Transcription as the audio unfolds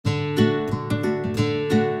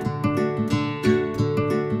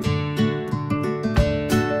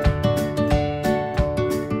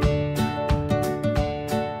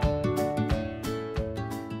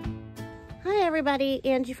everybody,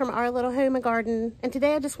 Angie from Our Little Home and Garden, and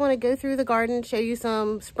today I just want to go through the garden, show you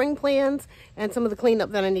some spring plans and some of the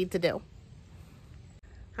cleanup that I need to do.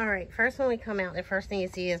 Alright, first when we come out, the first thing you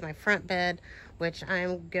see is my front bed, which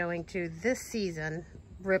I'm going to this season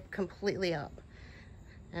rip completely up.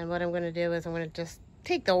 And what I'm going to do is I'm going to just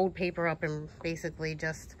take the old paper up and basically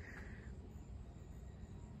just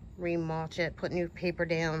remulch it, put new paper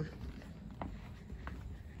down.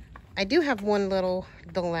 I do have one little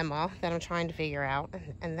dilemma that I'm trying to figure out,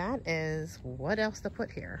 and that is what else to put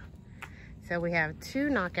here. So we have two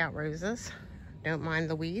knockout roses. Don't mind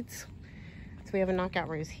the weeds. So we have a knockout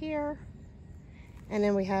rose here, and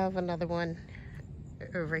then we have another one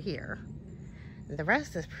over here. The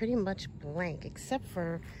rest is pretty much blank, except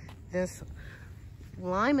for this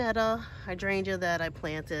Limetta hydrangea that I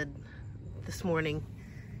planted this morning.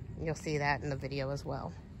 You'll see that in the video as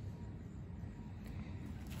well.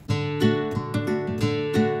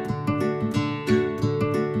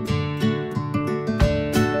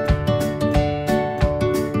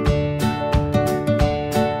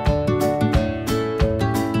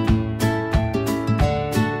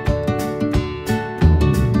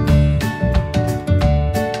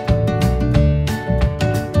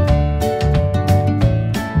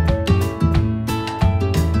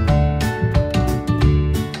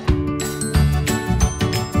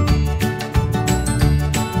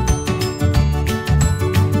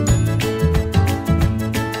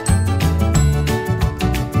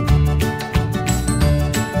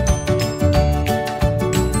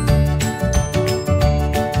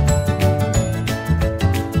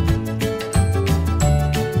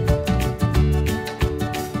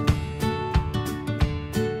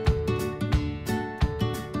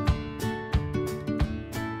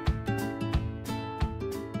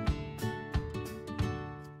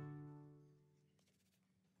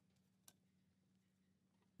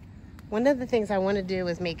 One of the things I want to do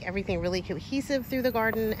is make everything really cohesive through the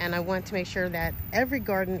garden, and I want to make sure that every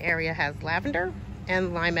garden area has lavender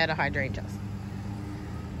and Limetta hydrangeas.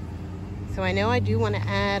 So I know I do want to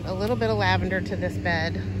add a little bit of lavender to this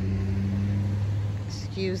bed.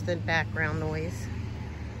 Excuse the background noise.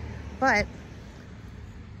 But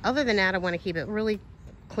other than that, I want to keep it really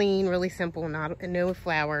clean, really simple, no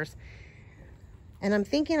flowers. And I'm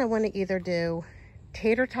thinking I want to either do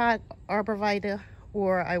tater tot arborvitae,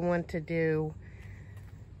 or I want to do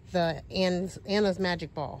the Anna's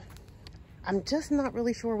Magic Ball. I'm just not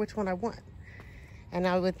really sure which one I want. And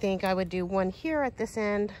I would think I would do one here at this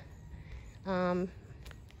end, and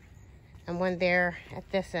one there at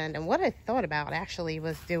this end. And what I thought about actually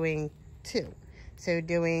was doing two. So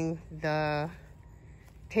doing the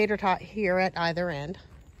tater tot here at either end,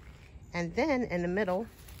 and then in the middle,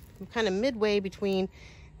 kind of midway between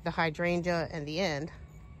the hydrangea and the end,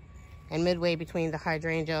 and midway between the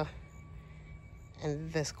hydrangea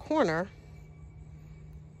and this corner,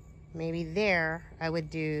 maybe there, I would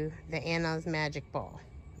do the Anna's Magic Ball.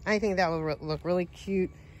 I think that would look really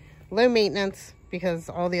cute, low maintenance, because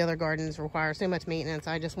all the other gardens require so much maintenance.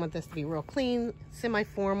 I just want this to be real clean,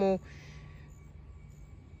 semi-formal.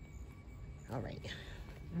 All right,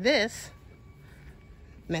 this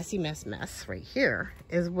messy mess right here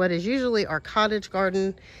is what is usually our cottage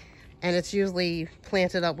garden. And it's usually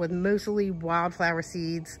planted up with mostly wildflower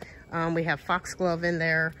seeds. We have foxglove in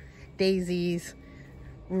there, daisies,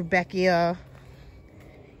 rudbeckia,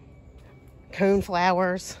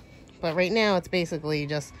 coneflowers. But right now it's basically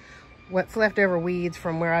just what's left over weeds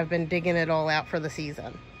from where I've been digging it all out for the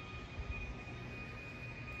season.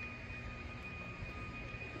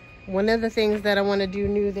 One of the things that I want to do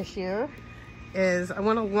new this year is I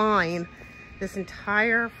want to line this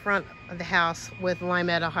entire front of the house with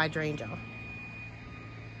Limetta hydrangea.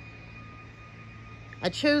 I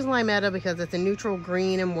chose Limetta because it's a neutral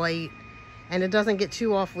green and white, and it doesn't get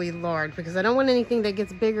too awfully large because I don't want anything that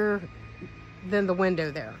gets bigger than the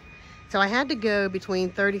window there. So I had to go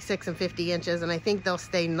between 36 and 50 inches, and I think they'll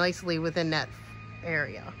stay nicely within that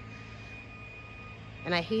area.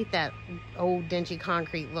 And I hate that old dingy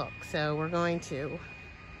concrete look, so we're going to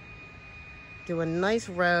do a nice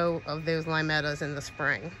row of those Limettas in the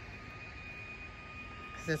spring,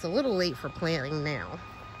 because it's a little late for planting now.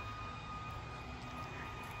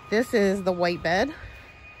 This is the white bed,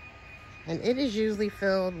 and it is usually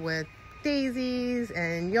filled with daisies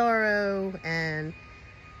and yarrow and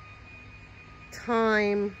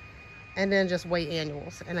thyme, and then just white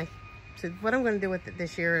annuals. And so what I'm going to do with it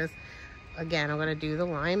this year is, again, I'm going to do the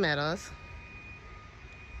Limettas.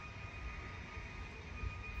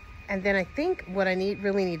 And then I think what I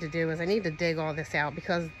really need to do is I need to dig all this out,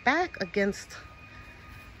 because back against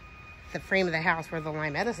the frame of the house where the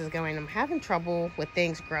lime lettuce is going, I'm having trouble with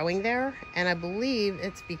things growing there. And I believe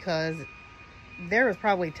it's because there is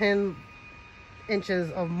probably 10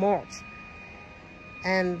 inches of mulch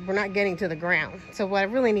and we're not getting to the ground. So what I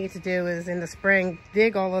really need to do is in the spring,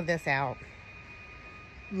 dig all of this out,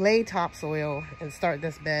 lay topsoil, and start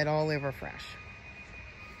this bed all over fresh.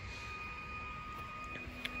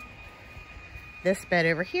 This bed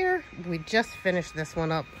over here, we just finished this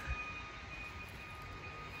one up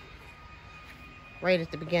right at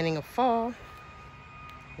the beginning of fall.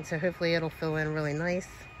 And so hopefully it'll fill in really nice.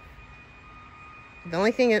 The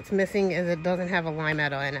only thing it's missing is it doesn't have a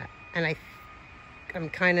limetto in it. And I'm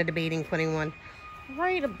kind of debating putting one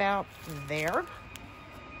right about there.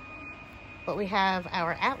 But we have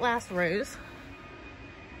our At Last rose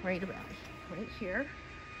right here.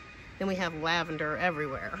 Then we have lavender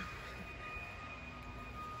everywhere.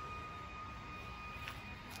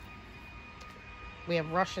 We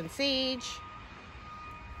have Russian sage.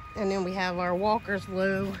 And then we have our Walker's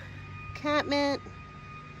Low catmint,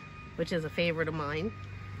 which is a favorite of mine.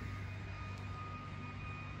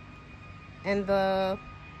 And the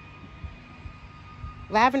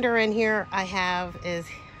lavender in here I have is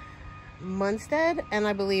Munstead, and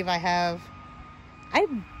I believe I have,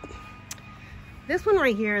 this one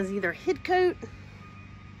right here is either Hidcote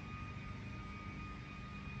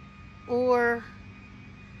or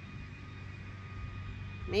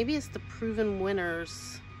maybe it's the Proven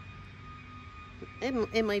Winners.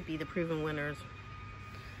 It might be the Proven Winners,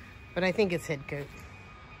 but I think it's Hidcote.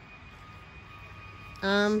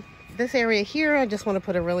 This area here, I just want to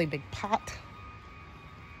put a really big pot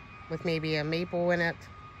with maybe a maple in it.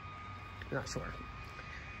 I'm not sure.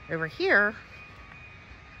 Over here,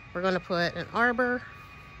 we're going to put an arbor.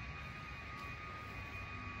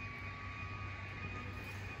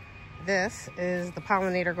 This is the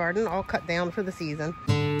pollinator garden, all cut down for the season.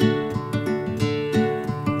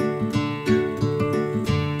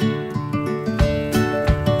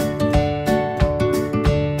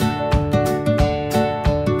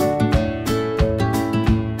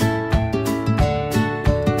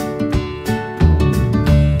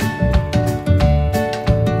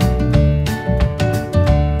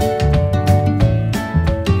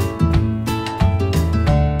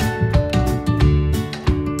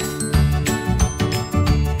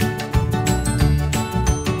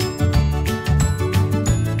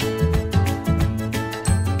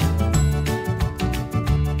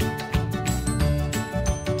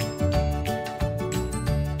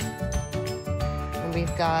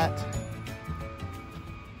 We've got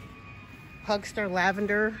Pugster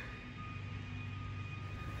lavender,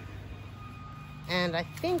 and I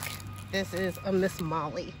think this is a Miss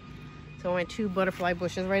Molly. So my 2 butterfly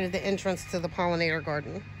bushes right at the entrance to the pollinator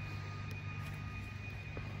garden.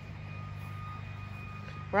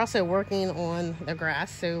 We're also working on the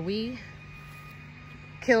grass, so we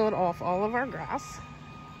killed off all of our grass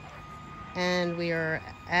and we are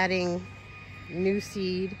adding new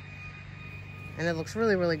seed. And it looks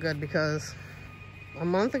really, really good because a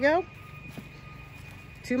month ago,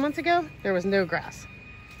 2 months ago, there was no grass.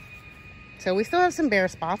 So we still have some bare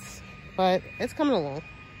spots, but it's coming along.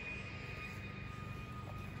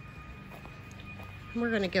 We're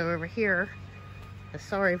going to go over here.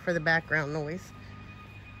 Sorry for the background noise.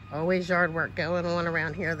 Always yard work going on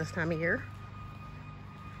around here this time of year.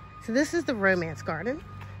 So this is the romance garden.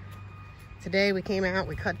 Today we came out,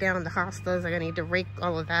 we cut down the hostas. I need to rake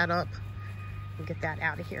all of that up. Get that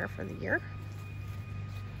out of here for the year.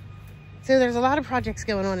 So there's a lot of projects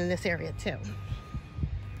going on in this area too.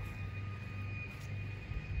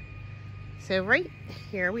 So right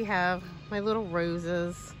here we have my little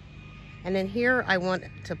roses, and then here I want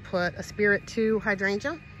to put a Spirit 2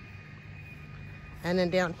 hydrangea, and then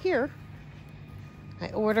down here I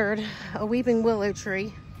ordered a weeping willow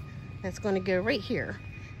tree that's going to go right here.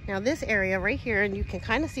 Now this area right here, and you can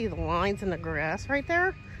kind of see the lines in the grass right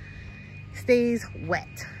there, stays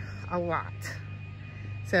wet a lot.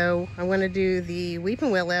 So I want to do the weeping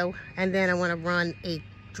willow, and then I want to run a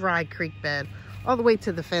dry creek bed all the way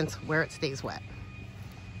to the fence where it stays wet.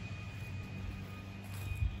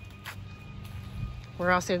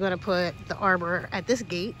 We're also going to put the arbor at this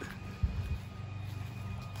gate.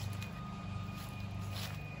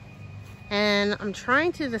 And I'm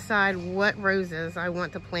trying to decide what roses I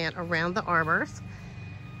want to plant around the arbors,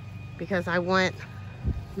 because I want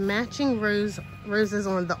matching roses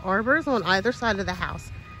on the arbors on either side of the house,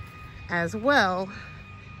 as well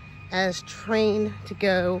as train to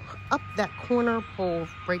go up that corner pole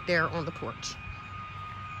right there on the porch.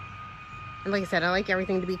 And like I said, I like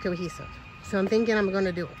everything to be cohesive. So I'm thinking I'm going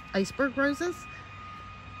to do iceberg roses.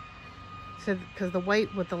 So, because the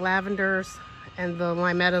white with the lavenders and the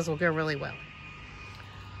limettas will go really well.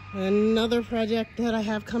 Another project that I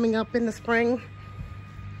have coming up in the spring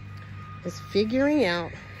is figuring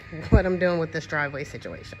out what I'm doing with this driveway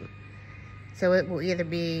situation. So it will either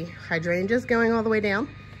be hydrangeas going all the way down,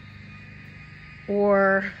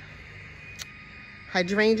 or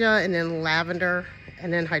hydrangea and then lavender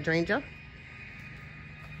and then hydrangea.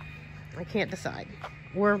 I can't decide.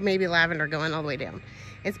 Or maybe lavender going all the way down.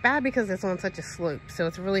 It's bad because it's on such a slope, so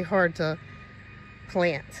it's really hard to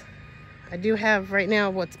plant. I do have right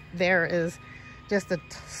now, what's there is just a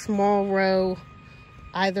small row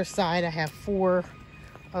either side. I have 4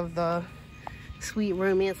 of the Sweet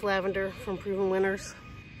Romance lavender from Proven Winners.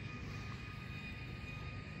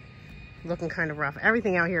 Looking kind of rough.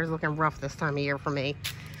 Everything out here is looking rough this time of year for me.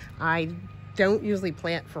 I don't usually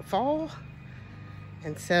plant for fall,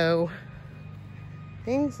 and so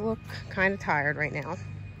things look kind of tired right now.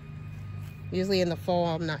 Usually in the fall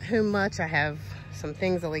I'm not home much. I have some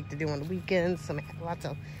things I like to do on the weekends, lots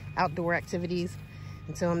of outdoor activities,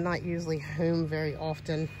 and so I'm not usually home very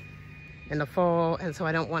often in the fall, and so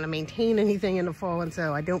I don't want to maintain anything in the fall, and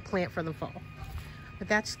so I don't plant for the fall. But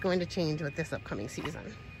that's going to change with this upcoming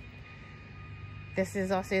season. This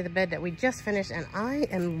is also the bed that we just finished, and I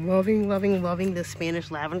am loving, loving, loving this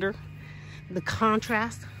Spanish lavender. The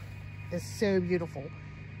contrast is so beautiful.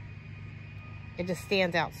 It just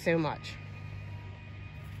stands out so much.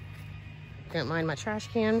 Don't mind my trash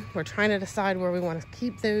can. We're trying to decide where we want to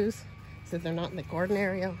keep those so they're not in the garden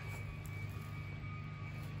area.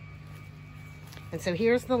 And so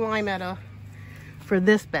here's the limetta for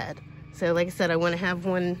this bed. So like I said, I want to have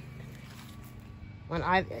one when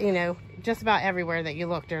just about everywhere that you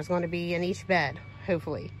look, there's going to be in each bed,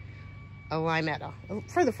 hopefully, a limetta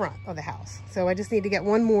for the front of the house. So I just need to get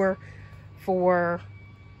one more for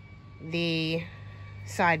the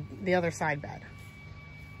other side bed.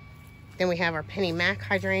 Then we have our Penny Mac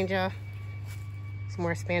hydrangea, some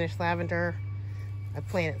more Spanish lavender. I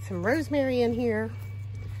planted some rosemary in here.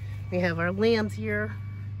 We have our lambs here,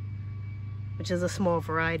 which is a small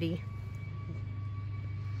variety.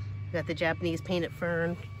 We got the Japanese painted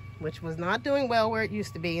fern, which was not doing well where it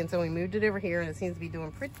used to be, and so we moved it over here, and it seems to be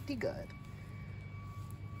doing pretty good.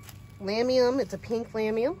 Lamium, it's a pink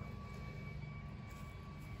lamium.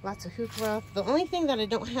 Lots of heuchera. The only thing that I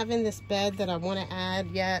don't have in this bed that I want to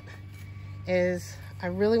add yet is I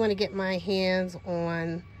really want to get my hands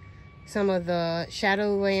on some of the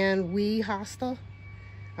Shadowland Wee Hosta.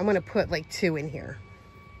 I'm going to put like 2 in here.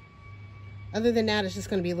 Other than that, it's just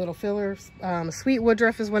going to be little fillers. Sweet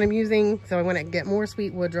woodruff is what I'm using, so I want to get more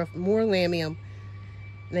sweet woodruff, more lamium,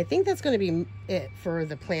 and I think that's going to be it for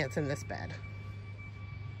the plants in this bed.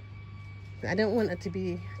 I don't want it to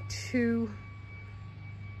be too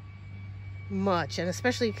much, and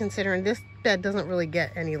especially considering this bed doesn't really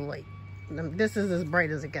get any light. This is as bright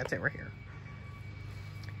as it gets over here.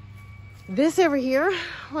 This over here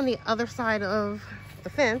on the other side of the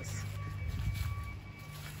fence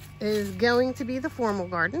is going to be the formal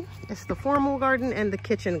garden. It's the formal garden and the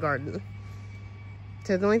kitchen garden.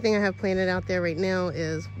 So the only thing I have planted out there right now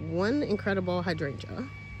is one incredible hydrangea.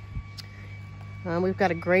 We've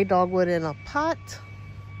got a gray dogwood in a pot,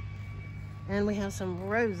 and we have some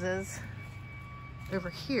roses over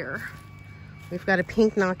here. We've got a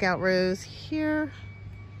pink knockout rose here,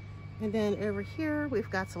 and then over here we've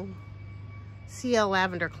got some CL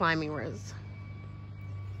lavender climbing rose.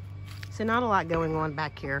 So not a lot going on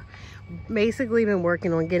back here. Basically been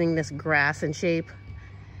working on getting this grass in shape,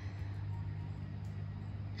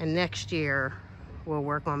 and next year we'll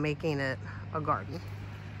work on making it a garden.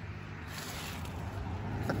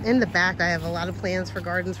 In the back I have a lot of plans for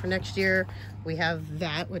gardens for next year. We have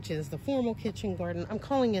that, which is the formal kitchen garden. I'm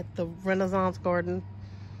calling it the Renaissance garden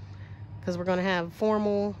because we're going to have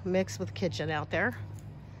formal mixed with kitchen out there.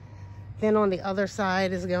 Then on the other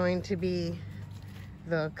side is going to be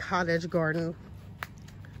the cottage garden.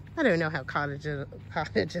 I don't know how cottage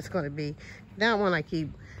is going to be. That one I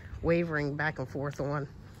keep wavering back and forth on.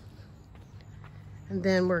 And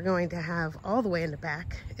then we're going to have all the way in the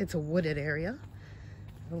back, it's a wooded area,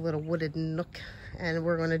 a little wooded nook, and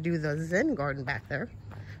we're going to do the Zen garden back there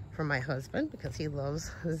for my husband because he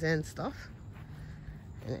loves Zen stuff,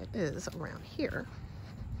 and it is around here.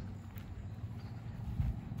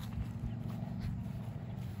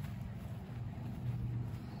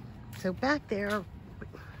 So back there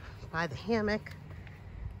by the hammock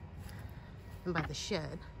and by the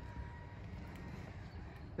shed,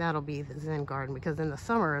 that'll be the Zen garden because in the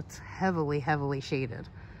summer it's heavily shaded.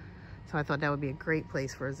 So I thought that would be a great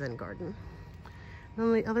place for a Zen garden. And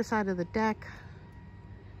on the other side of the deck,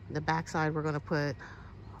 the back side, we're going to put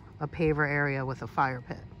a paver area with a fire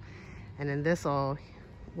pit. And then this all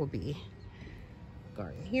will be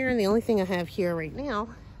garden here. And the only thing I have here right now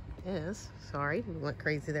is, sorry, we went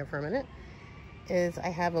crazy there for a minute, is I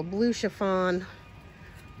have a blue chiffon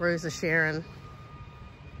Rose of Sharon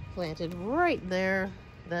planted right there.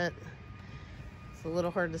 That it's a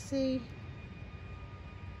little hard to see.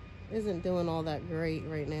 Isn't doing all that great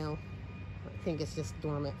right now. I think it's just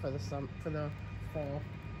dormant for the fall.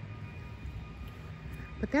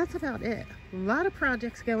 But that's about it. A lot of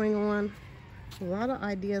projects going on. A lot of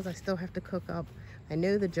ideas I still have to cook up. I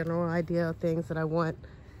know the general idea of things that I want.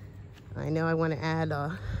 I know I want to add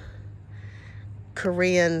a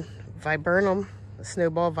Korean viburnum, a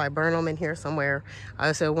snowball viburnum in here somewhere. I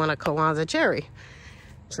also want a Kalanza cherry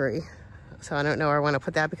tree. So I don't know where I want to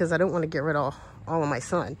put that because I don't want to get rid of all of my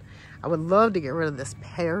sun. I would love to get rid of this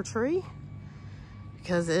pear tree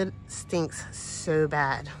because it stinks so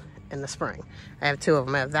bad in the spring. I have two of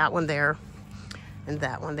them. I have that one there and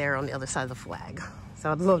that one there on the other side of the flag.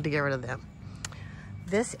 So I'd love to get rid of them.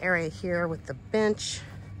 This area here with the bench,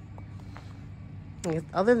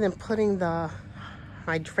 other than putting the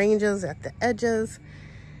hydrangeas at the edges,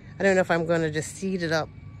 I don't know if I'm going to just seed it up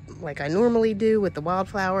like I normally do with the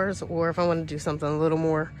wildflowers, or if I want to do something a little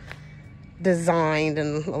more designed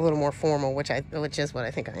and a little more formal, which is what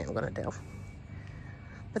I think I am going to do.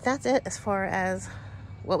 But that's it as far as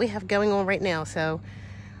what we have going on right now. So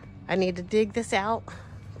I need to dig this out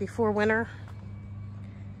before winter,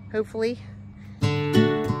 hopefully.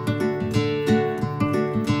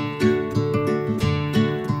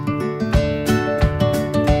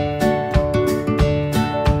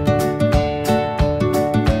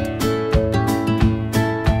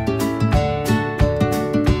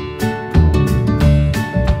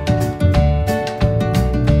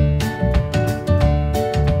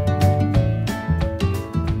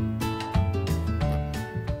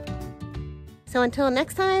 So until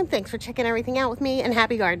next time, thanks for checking everything out with me, and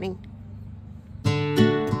happy gardening.